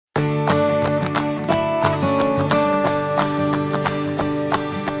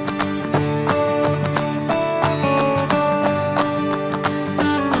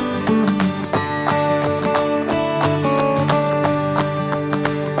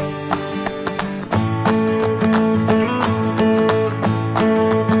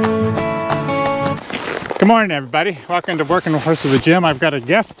morning, everybody. Welcome to Working with Horses with Jim. I've got a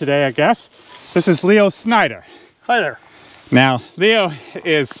guest today, I guess. This is Leo Snyder. Hi there. Now, Leo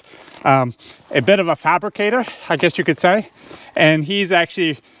is a bit of a fabricator, I guess you could say. And he's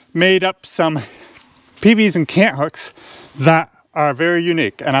actually made up some peaveys and cant hooks that are very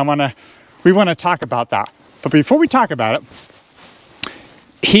unique. And we want to talk about that. But before we talk about it,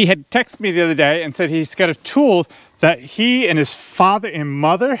 he had texted me the other day and said he's got a tool that he and his father and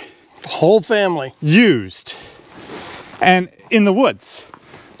mother, whole family, used and in the woods.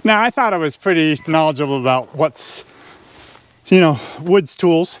 Now, I thought I was pretty knowledgeable about what's, woods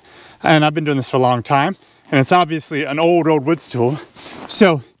tools, and I've been doing this for a long time, and it's obviously an old woods tool.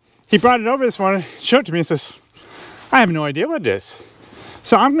 So he brought it over this morning, showed it to me, and says, I have no idea what it is.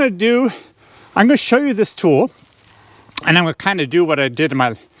 So I'm going to show you this tool, and I'm going to kind of do what I did in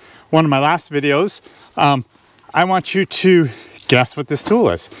one of my last videos. I want you to guess what this tool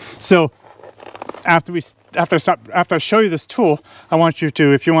is. So after I show you this tool, I want you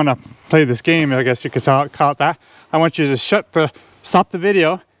to, if you want to play this game, I guess you could call it that, I want you to stop the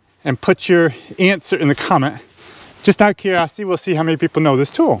video and put your answer in the comment. Just out of curiosity, we'll see how many people know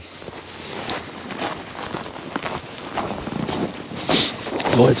this tool.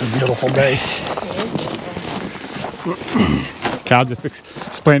 Boy, it's a beautiful day. Okay, I'll just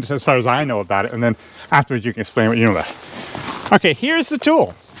explain it as far as I know about it, and then afterwards you can explain what you know about it. Okay, here's the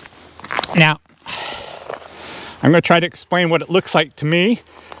tool. Now, I'm going to try to explain what it looks like to me,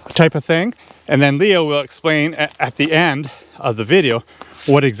 type of thing, and then Leo will explain at the end of the video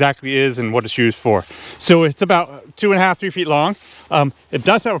what exactly is and what it's used for. So it's about 2.5, 3 feet long. It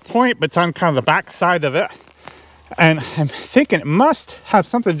does have a point, but it's on kind of the back side of it. And I'm thinking it must have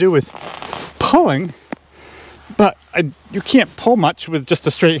something to do with pulling, but you can't pull much with just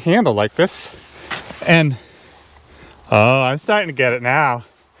a straight handle like this. And oh, I'm starting to get it now.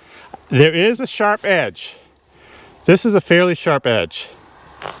 There is a sharp edge. This is a fairly sharp edge.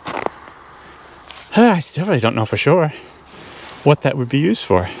 I still really don't know for sure what that would be used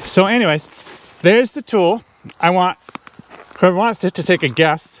for. So anyways, there's the tool. I want whoever wants to take a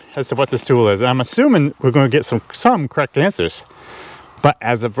guess as to what this tool is. I'm assuming we're going to get some correct answers. But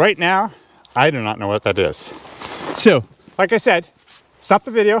as of right now, I do not know what that is. So, like I said, stop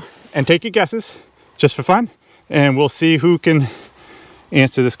the video and take your guesses just for fun. And we'll see who can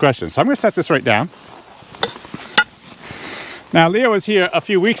answer this question. So I'm going to set this right down. Now, Leo was here a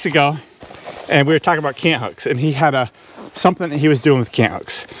few weeks ago, and we were talking about cant hooks, and he had something that he was doing with cant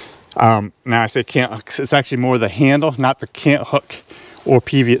hooks. Now, I say cant hooks, it's actually more the handle, not the cant hook or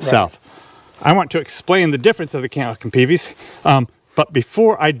peavey itself. Right. I want to explain the difference of the cant hook and peaveys, but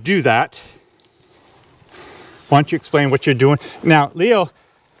before I do that, why don't you explain what you're doing? Now, Leo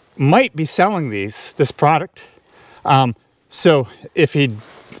might be selling this product. So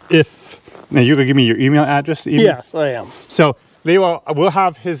now you can give me your email address? Yes, I am. So Leo will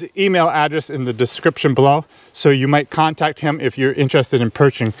have his email address in the description below. So you might contact him if you're interested in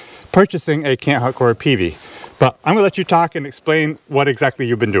purchasing a cant hook or a peavey. But I'm gonna let you talk and explain what exactly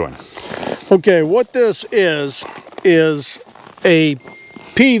you've been doing. Okay, what this is a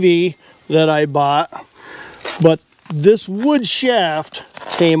peavey that I bought, but this wood shaft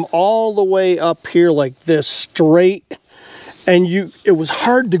came all the way up here like this, straight, and it was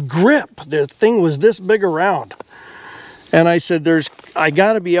hard to grip. The thing was this big around. And I said, I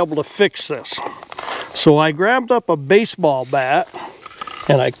gotta be able to fix this. So I grabbed up a baseball bat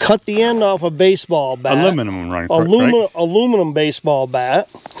and I cut the end off a baseball bat. Aluminum baseball bat.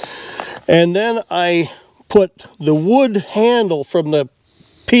 And then I put the wood handle from the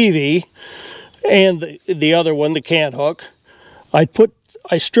peavey and the other one, the cant hook. I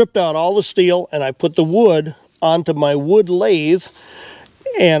stripped out all the steel and I put the wood onto my wood lathe,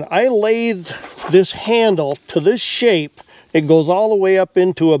 and I lathed this handle to this shape. It goes all the way up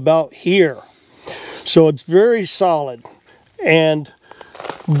into about here. So it's very solid. And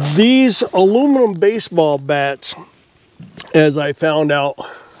these aluminum baseball bats, as I found out,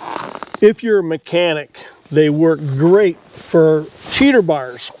 if you're a mechanic, they work great for cheater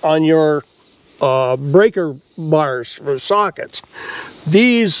bars on your breaker bars for sockets.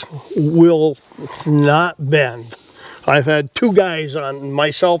 These will not bend. I've had two guys on,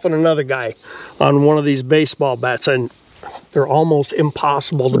 myself and another guy, on one of these baseball bats, and they're almost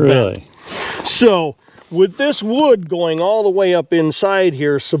impossible to bend. So with this wood going all the way up inside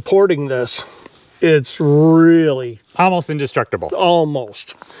here supporting this, it's really almost indestructible.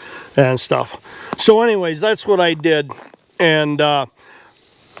 Almost. And stuff. So anyways, that's what I did. And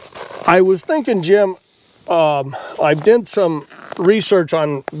I was thinking, Jim, I did some research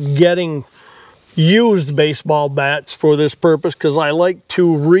on getting used baseball bats for this purpose because I like to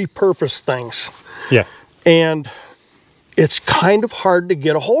repurpose things. Yes. and it's kind of hard to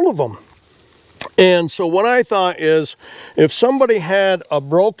get a hold of them. And so what I thought is, if somebody had a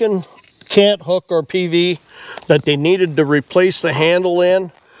broken cant hook or Peavey that they needed to replace the handle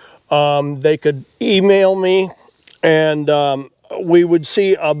in, they could email me, and we would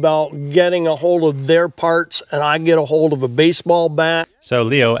see about getting a hold of their parts, and I get a hold of a baseball bat. So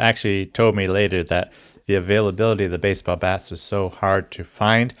Leo actually told me later that the availability of the baseball bats was so hard to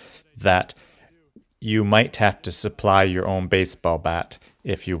find that you might have to supply your own baseball bat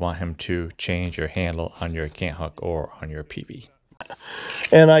if you want him to change your handle on your cant hook or on your Peavey.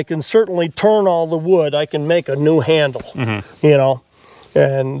 And I can certainly turn all the wood. I can make a new handle, you know,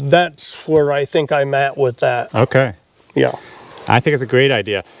 and that's where I think I'm at with that. Okay. Yeah. I think it's a great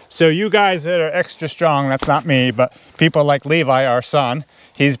idea. So you guys that are extra strong, that's not me, but people like Levi, our son,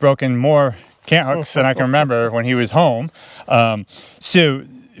 he's broken more cant hooks than I can remember when he was home. So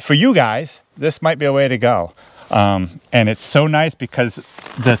for you guys, this might be a way to go. And it's so nice because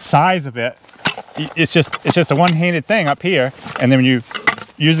the size of it, it's just a one-handed thing up here, and then when you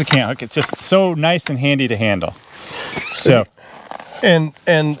use a cant hook, it's just so nice and handy to handle. So, and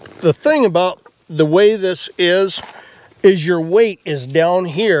the thing about the way this is your weight is down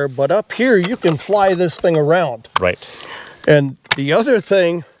here, but up here you can fly this thing around. right. And the other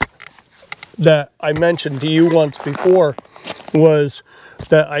thing that I mentioned to you once before was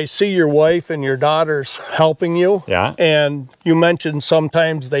that I see your wife and your daughters helping you. Yeah. And you mentioned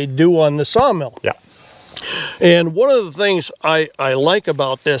sometimes they do on the sawmill. Yeah. And one of the things I like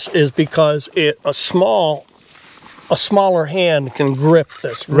about this is because a smaller hand can grip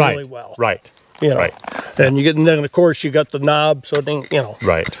this really well. Right. You know. Right. And then of course you got the knob, so then, you know.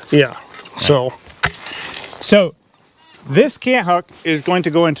 Right. Yeah. So this cant hook is going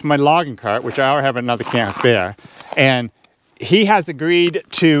to go into my logging cart, which I already have another cant hook there, and he has agreed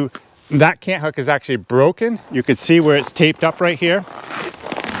to, that cant hook is actually broken. You could see where it's taped up right here.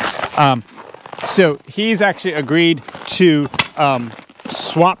 So he's actually agreed to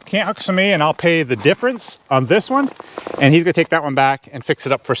swap cant hooks for me, and I'll pay the difference on this one, and he's gonna take that one back and fix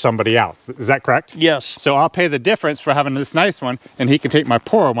it up for somebody else. Is that correct? yes. So I'll pay the difference for having this nice one, and he can take my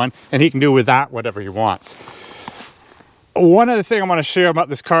poorer one, and he can do with that whatever he wants. One other thing I want to share about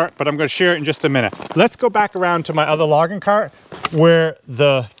this cart, but I'm going to share it in just a minute. Let's go back around to my other logging cart where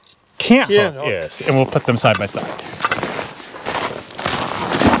the cant hook is, and we'll put them side by side.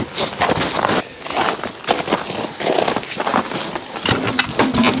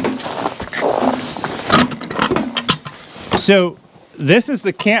 So this is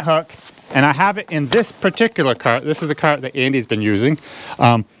the cant hook, and I have it in this particular cart. This is the cart that Andy's been using,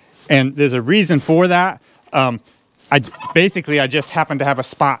 and there's a reason for that. I just happen to have a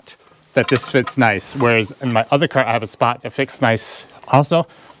spot that this fits nice, whereas in my other cart I have a spot that fits nice also,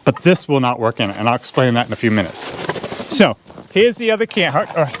 but this will not work in it, and I'll explain that in a few minutes. So here's the other cant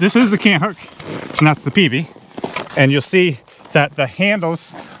hook, or this is the cant hook, and that's the Peavey, and you'll see that the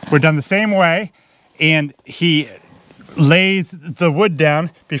handles were done the same way, and he laid the wood down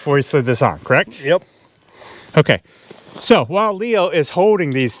before he slid this on, correct? Yep. Okay, so while Leo is holding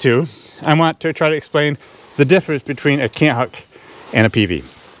these two, I want to try to explain the difference between a cant hook and a Peavey.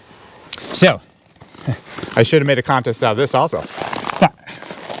 So, I should have made a contest out of this also. But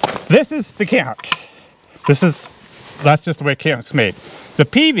this is the cant hook. That's just the way cant hook's made. The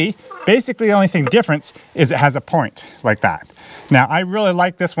Peavey, basically the only thing difference is it has a point like that. Now, I really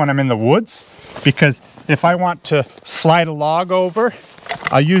like this when I'm in the woods, because if I want to slide a log over,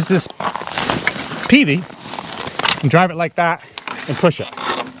 I'll use this Peavey and drive it like that and push it.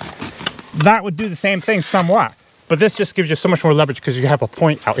 That would do the same thing somewhat, but this just gives you so much more leverage because you have a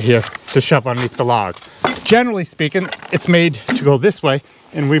point out here to shove underneath the log. Generally speaking, it's made to go this way,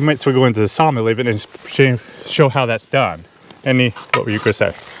 and we might as well go into the sawmill even and show how that's done. What were you going to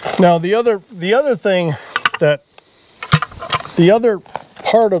say? Now the other thing that, the other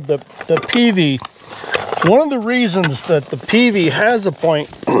part of the Peavey, one of the reasons that the Peavey has a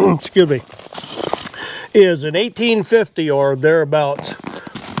point, excuse me, is in 1850 or thereabouts,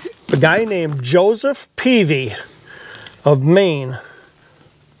 a guy named Joseph Peavey of Maine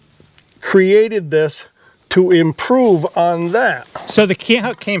created this to improve on that. So the cant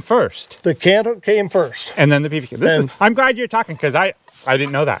hook came first. The cant hook came first. And then the Peavey. I'm glad you're talking, because I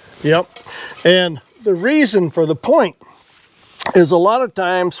didn't know that. Yep. And the reason for the point is a lot of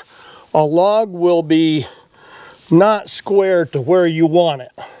times a log will be not square to where you want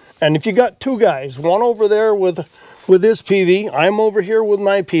it. And if you got two guys, one over there with his Peavey, I'm over here with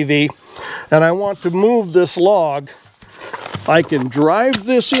my Peavey, and I want to move this log, I can drive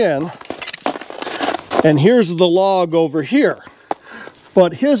this in, and here's the log over here,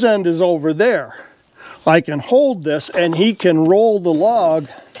 but his end is over there. I can hold this and he can roll the log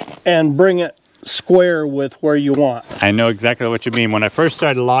and bring it square with where you want. I know exactly what you mean. When I first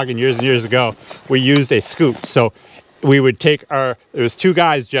started logging years and years ago, we used a scoop. So we would take it was 2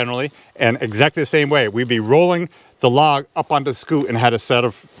 guys generally, and exactly the same way. We'd be rolling the log up onto the scoop and had a set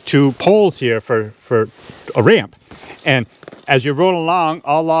of 2 poles here for a ramp. And as you roll along,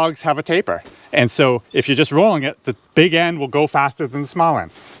 all logs have a taper. And so if you're just rolling it, the big end will go faster than the small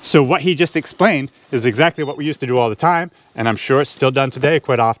end. So what he just explained is exactly what we used to do all the time, and I'm sure it's still done today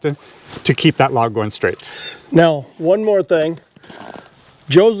quite often, to keep that log going straight. Now, one more thing.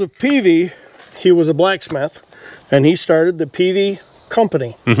 Joseph Peavey, he was a blacksmith, and he started the Peavey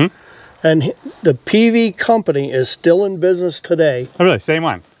Company. And the Peavey Company is still in business today. Oh, really? Same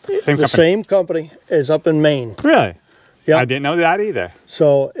one? Same company is up in Maine. Really? Yeah. I didn't know that either.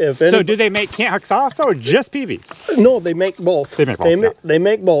 So if So do they make cant hooks also, or just peaveys? No, they make both. They make both. They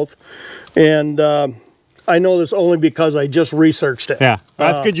make both. And I know this only because I just researched it. Yeah.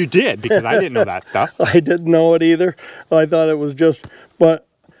 Well, that's good you did, because I didn't know that stuff. I didn't know it either. I thought it was just, but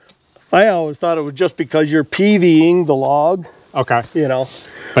I always thought it was just because you're peaveying the log. Okay. You know.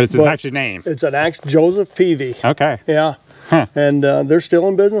 But it's his actual name. It's an actual Joseph Peavey. Okay. Yeah. Huh. And they're still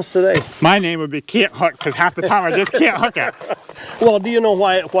in business today. My name would be Cant Hook, because half the time I just can't hook it. Well, do you know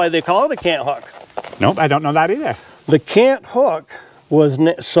why they call it a cant hook? Nope, I don't know that either. The cant hook was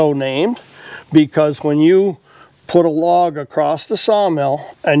so named because when you put a log across the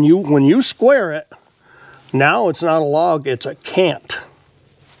sawmill and when you square it, now it's not a log, it's a cant.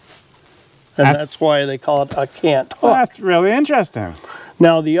 And that's why they call it a cant hook. Well, that's really interesting.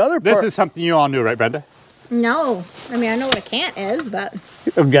 Now the other part... This is something you all knew, right, Brenda? No. I mean, I know what a cant is, but...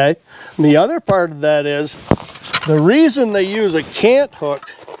 Okay. The other part of that is the reason they use a cant hook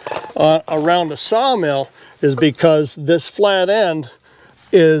around a sawmill is because this flat end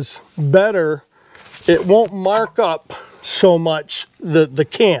is better. It won't mark up so much the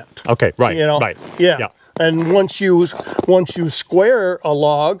cant. Okay, right, You know? right. Yeah. And once you square a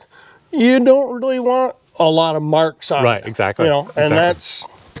log, you don't really want a lot of marks on it. Right, exactly. You know, and that's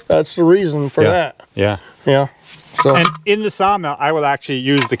the reason for that. Yeah. Yeah. So And in the sawmill, I will actually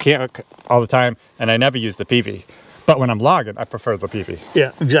use the cant hook all the time, and I never use the peavey. But when I'm logging, I prefer the peavey.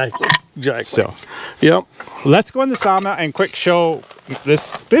 yeah, exactly. So, Yep. let's go in the sawmill and quick show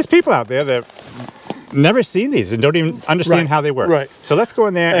this. There's people out there that have never seen these and don't even understand Right, how they work. right. So let's go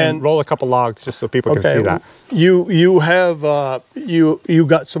in there and And- roll a couple logs just so people can see that. You have you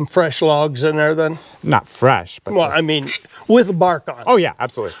got some fresh logs in there then? Not fresh, but Well, I mean, with bark on. oh yeah,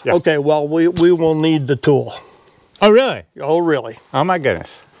 absolutely. Yes. Okay. Well, we will need the tool. Oh really? Oh, really? Oh my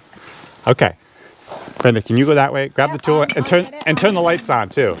goodness. Okay. Brenda, can you go that way? Grab the tool and turn the lights on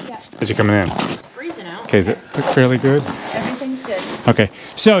too as you're coming in. Freezing out. Okay, is it fairly good? Everything's good. Okay,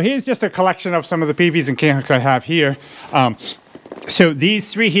 so here's just a collection of some of the peaveys and cant hooks I have here. So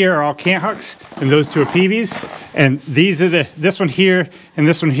these 3 here are all cant hooks, and those 2 are peaveys. And these are this one here and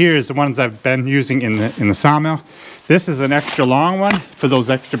this one here is the ones I've been using in the sawmill. This is an extra long one for those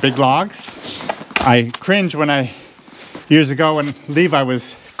extra big logs. I cringe when years ago when Levi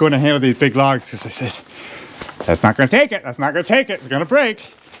was going to handle these big logs, because I said, that's not going to take it, that's not going to take it, it's going to break,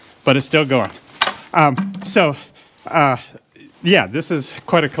 but it's still going. Yeah, this is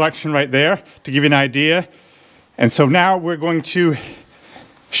quite a collection right there to give you an idea. And so now we're going to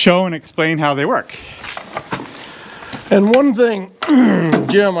show and explain how they work. And one thing,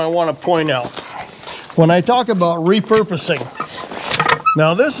 Jim, I want to point out, when I talk about repurposing,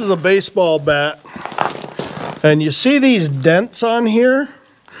 now this is a baseball bat, and you see these dents on here?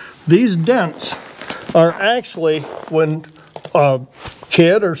 These dents are actually when a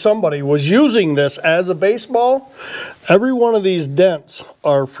kid or somebody was using this as a baseball, every one of these dents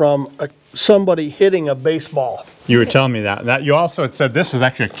are from somebody hitting a baseball. You were telling me that. You also had said this was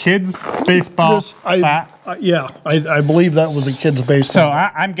actually a kid's baseball bat. Yeah, I believe that was a kid's baseball. So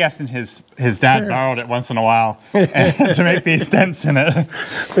I'm guessing his dad borrowed it once in a while to make these dents in it.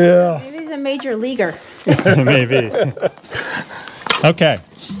 Yeah. Maybe he's a major leaguer. Maybe. Okay,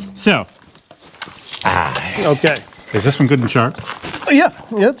 so. Okay. Is this one good and sharp? Yeah,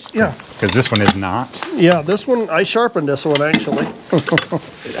 yeah. Because this one is not. Yeah, this one, I sharpened this one actually.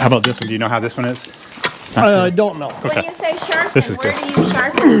 How about this one? Do you know how this one is? I don't know. When you say sharpen, This is where good. do you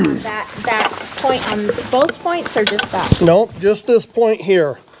sharpen? that point on both points or just that? No, just this point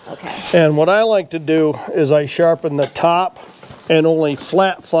here. Okay. And what I like to do is I sharpen the top and only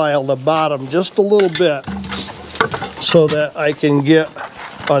flat file the bottom just a little bit so that I can get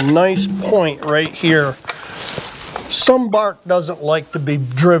a nice point right here. Some bark doesn't like to be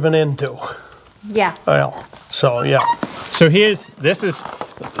driven into. Yeah. Well, so yeah. So this is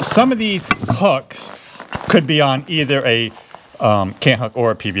some of these hooks could be on either a cant hook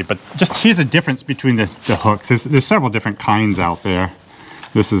or a peavey, but just here's a difference between the hooks. There's several different kinds out there.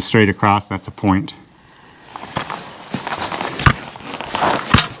 This is straight across, that's a point.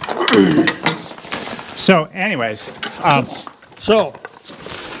 So anyways, so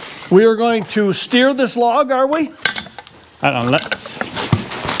we are going to steer this log, are we? I don't know, let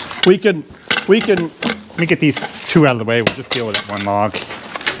me get these two out of the way. We'll just deal with it one log.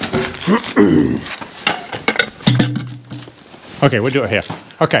 Okay, we'll do it here.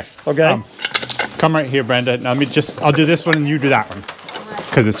 Okay. Okay. Come right here, Brenda. Now I'll do this one and you do that one.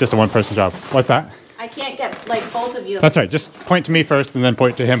 Because it's just a one-person job. What's that? I can't get like both of you. That's right. Just point to me first and then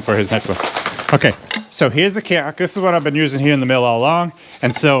point to him for his next one. Okay. So here's the cant hook. This is what I've been using here in the mill all along.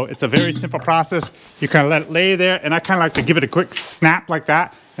 And so it's a very simple process. You kind of let it lay there, and I kind of like to give it a quick snap like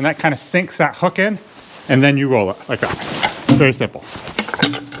that, and that kind of sinks that hook in, and then you roll it like that. It's very simple.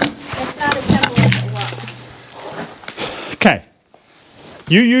 It's not as simple as it looks. Okay.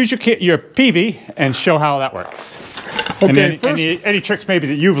 You use your peavey and show how that works. Okay, and any tricks maybe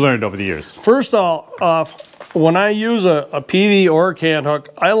that you've learned over the years? First off, when I use a peavey or a cant hook,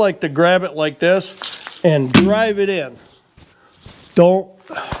 I like to grab it like this and drive it in. Don't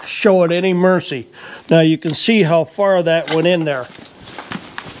show it any mercy. Now you can see how far that went in there.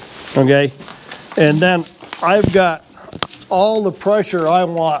 Okay, and then I've got all the pressure I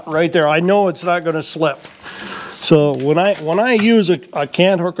want right there. I know it's not going to slip. So when I use a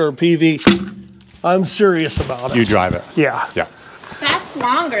cant hook or a peavey, I'm serious about it. You drive it. Yeah. Yeah. That's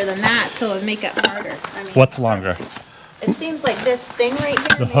longer than that, so it would make it harder. I mean, What's longer? it seems like this thing right here.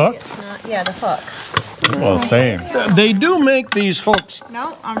 The maybe hook? It's not. Yeah, the hook. Well, the same. They do make these hooks,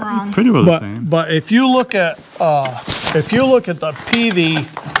 No, I'm wrong. Pretty well the same. but if you look at the Peavey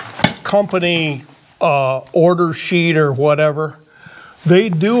company order sheet or whatever, they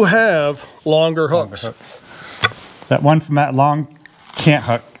do have longer hooks. That one from that long cant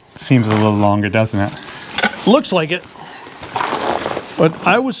hook seems a little longer, doesn't it? Looks like it. But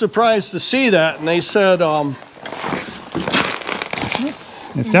I was surprised to see that, and they said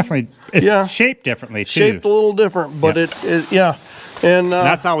It's definitely, it's shaped differently too. shaped a little different, but yeah. And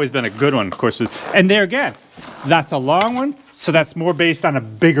That's always been a good one, of course. And there again, that's a long one, so that's more based on a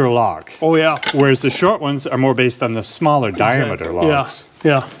bigger log. oh yeah, Whereas the short ones are more based on the smaller diameter logs.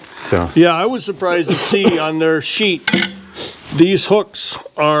 yeah. So Yeah, I was surprised to see on their sheet, these hooks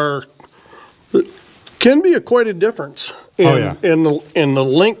can be quite a difference in the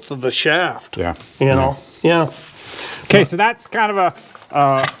length of the shaft. yeah. You know, yeah. Okay, so that's kind of a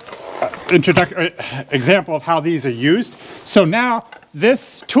introductory example of how these are used. So now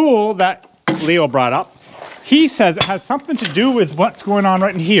this tool that Leo brought up, he says it has something to do with what's going on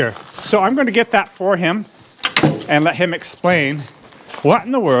right in here. So I'm going to get that for him and let him explain what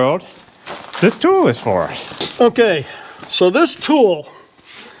in the world this tool is for. Okay, so this tool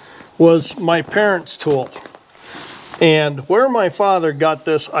was my parents' tool. And where my father got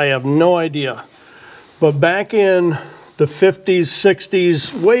this, I have no idea. But back in the 50s,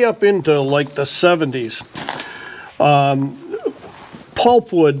 60s, way up into like the 70s,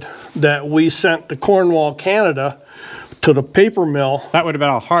 pulpwood that we sent to Cornwall, Canada, to the paper mill. That would have been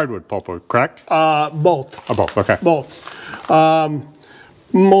all hardwood pulpwood, correct? Both. Oh, both, okay. Both.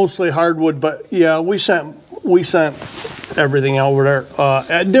 Mostly hardwood, but yeah, we sent everything over there.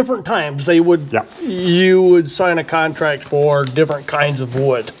 At different times, you would sign a contract for different kinds of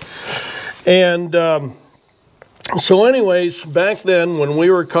wood. And so anyways, back then when we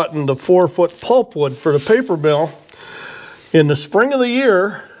were cutting the 4-foot pulpwood for the paper mill, in the spring of the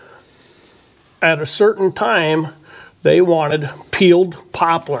year, at a certain time, they wanted peeled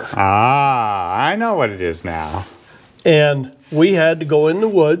poplar. Ah, I know what it is now. And we had to go in the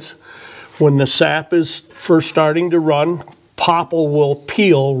woods. When the sap is first starting to run, poplar will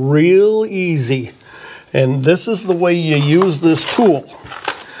peel real easy. And this is the way you use this tool.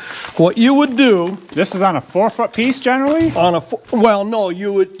 What you would do... This is on a 4-foot piece generally? Well, no,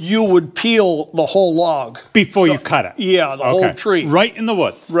 you would peel the whole log. Before you cut it? Yeah, the whole tree. Right in the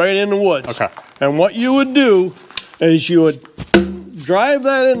woods? Right in the woods. Okay. And what you would do is you would drive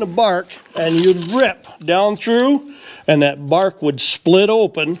that in the bark and you'd rip down through, and that bark would split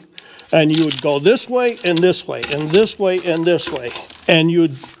open, and you would go this way and this way and this way and this way, and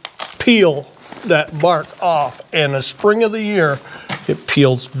you'd peel that bark off. In the spring of the year, it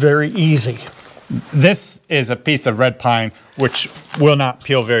peels very easy. This is a piece of red pine which will not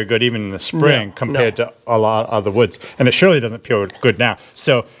peel very good even in the spring compared to a lot of the woods, and it surely doesn't peel good now.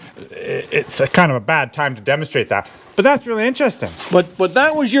 So it's a kind of a bad time to demonstrate that, but that's really interesting. But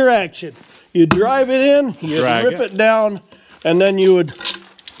that was your action. You drive it in, you rip it down, and then you would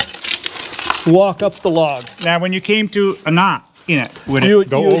walk up the log. Now, when you came to a knot in it, would it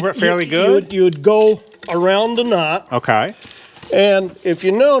go over it fairly good? You'd go around the knot. Okay. And if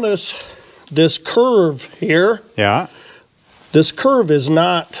you notice this curve here, Yeah. this curve is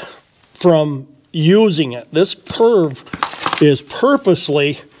not from using it. This curve is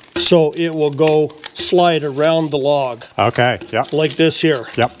purposely so it will go slide around the log. Okay. Yep. Like this here.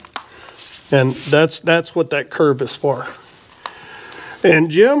 Yep. And that's what that curve is for.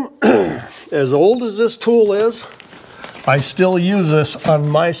 And Jim, as old as this tool is, I still use this on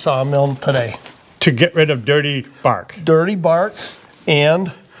my sawmill today. To get rid of dirty bark. Dirty bark.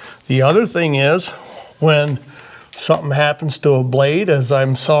 And the other thing is, when something happens to a blade as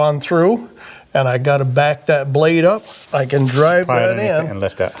I'm sawing through, and I got to back that blade up, I can drive that in and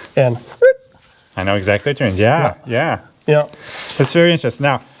lift it. And I know exactly what you mean. Yeah. yeah. That's very interesting.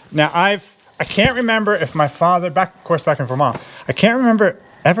 Now I can't remember if my father, back in Vermont, I can't remember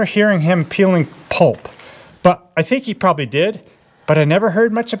ever hearing him peeling pulp, but I think he probably did, but I never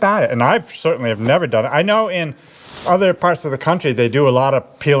heard much about it, and I certainly have never done it. I know in other parts of the country they do a lot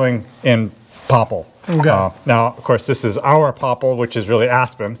of peeling in popple. Okay. Now, of course, this is our popple, which is really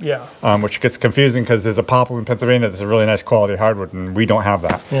aspen. Yeah. Which gets confusing because there's a popple in Pennsylvania that's a really nice quality hardwood, and we don't have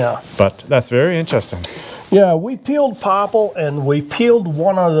that. Yeah. But that's very interesting. Yeah, we peeled popple, and we peeled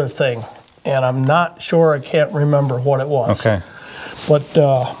one other thing, and I'm not sure, I can't remember what it was. Okay.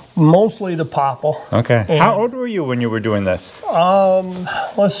 But mostly the popple. Okay. And, how old were you when you were doing this?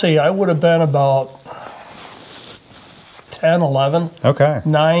 let's see, I would have been about 10, 11, Okay.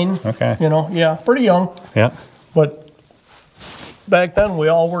 9. Okay. You know, yeah, pretty young. Yeah. But back then, we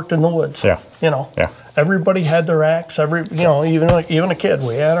all worked in the woods. Yeah. You know. Yeah. Everybody had their axe. Even a kid,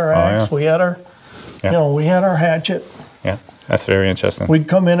 we had our axe. yeah. We had our, we had our hatchet. Yeah. That's very interesting. We'd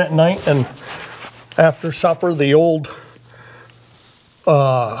come in at night, and after supper, the old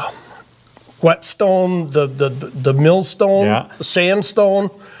whetstone, the millstone, Yeah. the sandstone,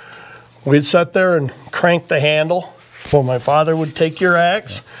 we'd sit there and crank the handle. So my father would take your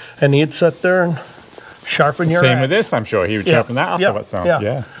axe, and he'd sit there and sharpen your axe. Same with this, I'm sure. He would sharpen that off the whetstone. Yeah.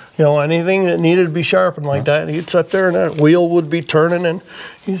 Yeah. You know, anything that needed to be sharpened like that, he'd sit there and that wheel would be turning, and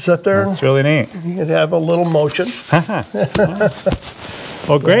he'd sit there That's really neat. and he'd have a little motion.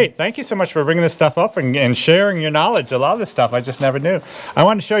 Well, great. Thank you so much for bringing this stuff up and sharing your knowledge. A lot of this stuff I just never knew. I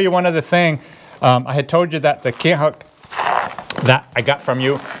wanted to show you one other thing. I had told you that the cant hook that I got from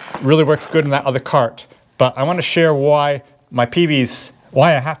you really works good in that other cart. But I want to share why my peaveys,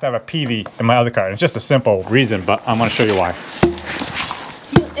 why I have to have a peavey in my other cart. It's just a simple reason, but I'm going to show you why.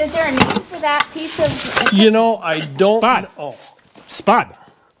 Is there a name for that piece of? You know, I don't. Spud. Oh. Spud.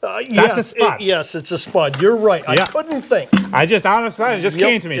 Yes, a spud. Yes, it's a spud. You're right. Yeah. I couldn't think. I just, all of a sudden, it just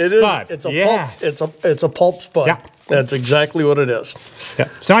came to me. It is. Spud. It's a pulp. It's a pulp spud. Yeah. That's exactly what it is. Yeah.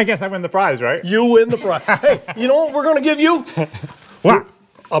 So I guess I win the prize, right? You win the prize. Hey, you know what we're going to give you? What?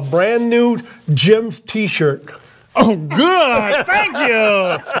 A brand new Jim's T-shirt. Oh, good. Thank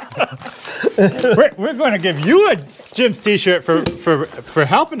you. We're going to give you a Jim's T-shirt for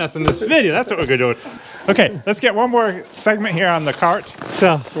helping us in this video. That's what we're going to do. Okay, let's get one more segment here on the cart.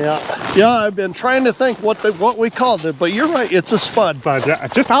 So Yeah, I've been trying to think what we called it, but you're right. It's a spud. but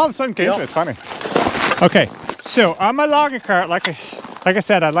just all of a sudden came to me. It's funny. Okay, so on my logging cart, like I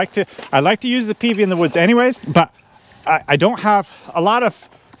said, I like to use the peavey in the woods anyways, but I don't have a lot of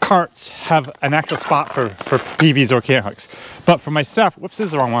carts have an actual spot for peaveys or cant hooks. But for myself, whoops, this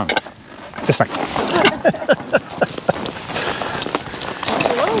is the wrong one. Just like It's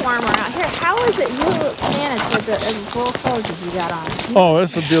a little warmer out here. How is it you manage with as little clothes as you got on? Oh,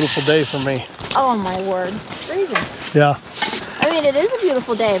 it's a beautiful day for me. Oh my word, it's freezing. Yeah. I mean, it is a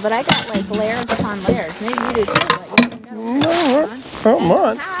beautiful day, but I got like layers upon layers. Maybe you do too, but you haven't got layers Come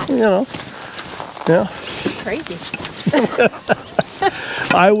on. You know. Yeah. Crazy.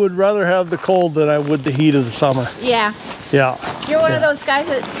 I would rather have the cold than I would the heat of the summer. Yeah. Yeah. You're one of those guys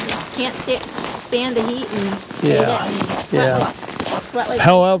that can't stand the heat and hate it and sweat like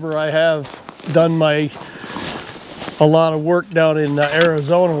However, I have done a lot of work down in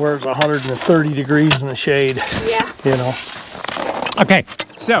Arizona where it's 130 degrees in the shade. Yeah. You know. okay,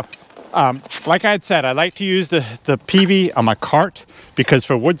 so like I had said, I like to use the peavey on my cart because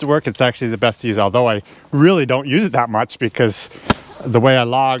for woods work, it's actually the best to use. Although I really don't use it that much because the way I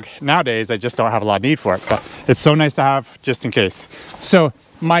log nowadays, I just don't have a lot of need for it. But it's so nice to have just in case. So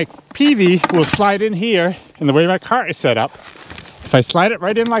my peavey will slide in here, and the way my cart is set up, if I slide it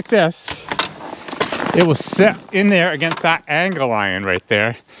right in like this, it will sit in there against that angle iron right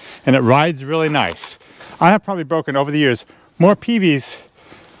there, and it rides really nice. I have probably broken over the years more peaveys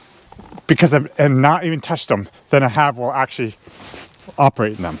because I've not even touched them than I have while actually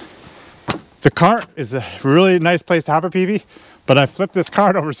operating them. The cart is a really nice place to have a peavey, but I flipped this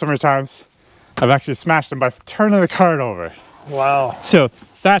cart over so many times. I've actually smashed them by turning the cart over. Wow. So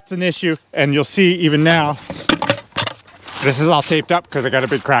that's an issue, and you'll see even now, this is all taped up because I got a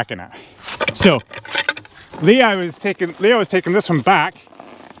big crack in it. So Leo was taking this one back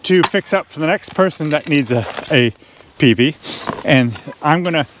to fix up for the next person that needs a peavey, and I'm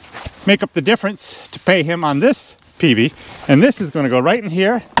gonna make up the difference to pay him on this peavey, and this is gonna go right in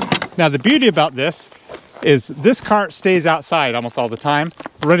here. Now the beauty about this is this cart stays outside almost all the time.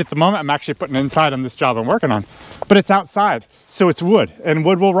 Right at the moment, I'm actually putting it inside on this job I'm working on, but it's outside, so it's wood, and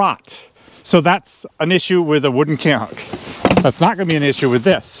wood will rot. So that's an issue with a wooden cant hook. That's not gonna be an issue with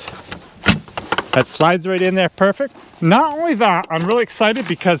this. That slides right in there perfect. Not only that, I'm really excited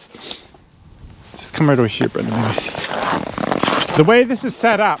because, just come right over here, Brendan. The way this is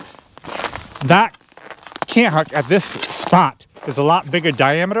set up, that cant hook at this spot is a lot bigger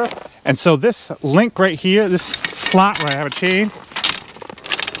diameter, and so this link right here, this slot where I have a chain,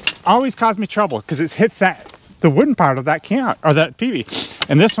 always caused me trouble because it hits the wooden part of that cant or that peavey,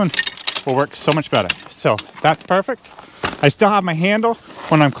 and this one will work so much better. So that's perfect. I still have my handle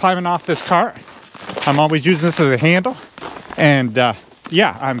when I'm climbing off this cart. I'm always using this as a handle, and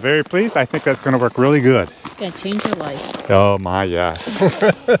yeah, I'm very pleased. I think that's going to work really good. It's going to change your life. Oh my, yes.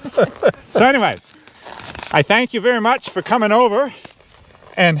 So anyways, I thank you very much for coming over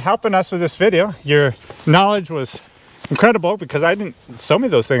and helping us with this video. Your knowledge was incredible because so many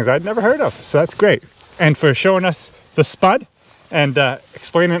of those things I'd never heard of, so that's great. And for showing us the spud and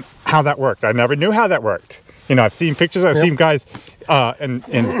explaining how that worked. I never knew how that worked. You know, I've seen pictures, I've seen guys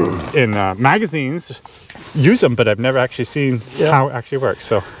in magazines use them, but I've never actually seen how it actually works.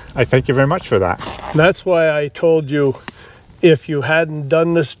 So I thank you very much for that. That's why I told you if you hadn't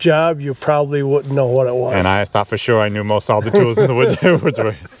done this job, you probably wouldn't know what it was. And I thought for sure I knew most all the tools in the woods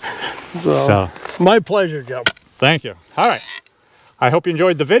were. So, my pleasure, Joe. Thank you. All right. I hope you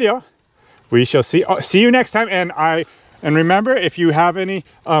enjoyed the video. We shall see you next time. And remember, if you have any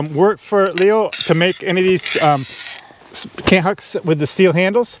work for Leo to make any of these cant hooks with the steel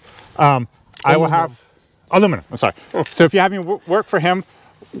handles, I will have aluminum. I'm sorry. So if you have any work for him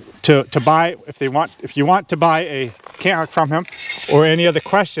to buy, if you want to buy a cant hook from him, or any other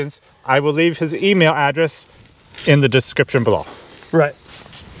questions, I will leave his email address in the description below. Right.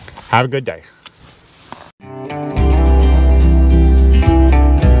 Have a good day.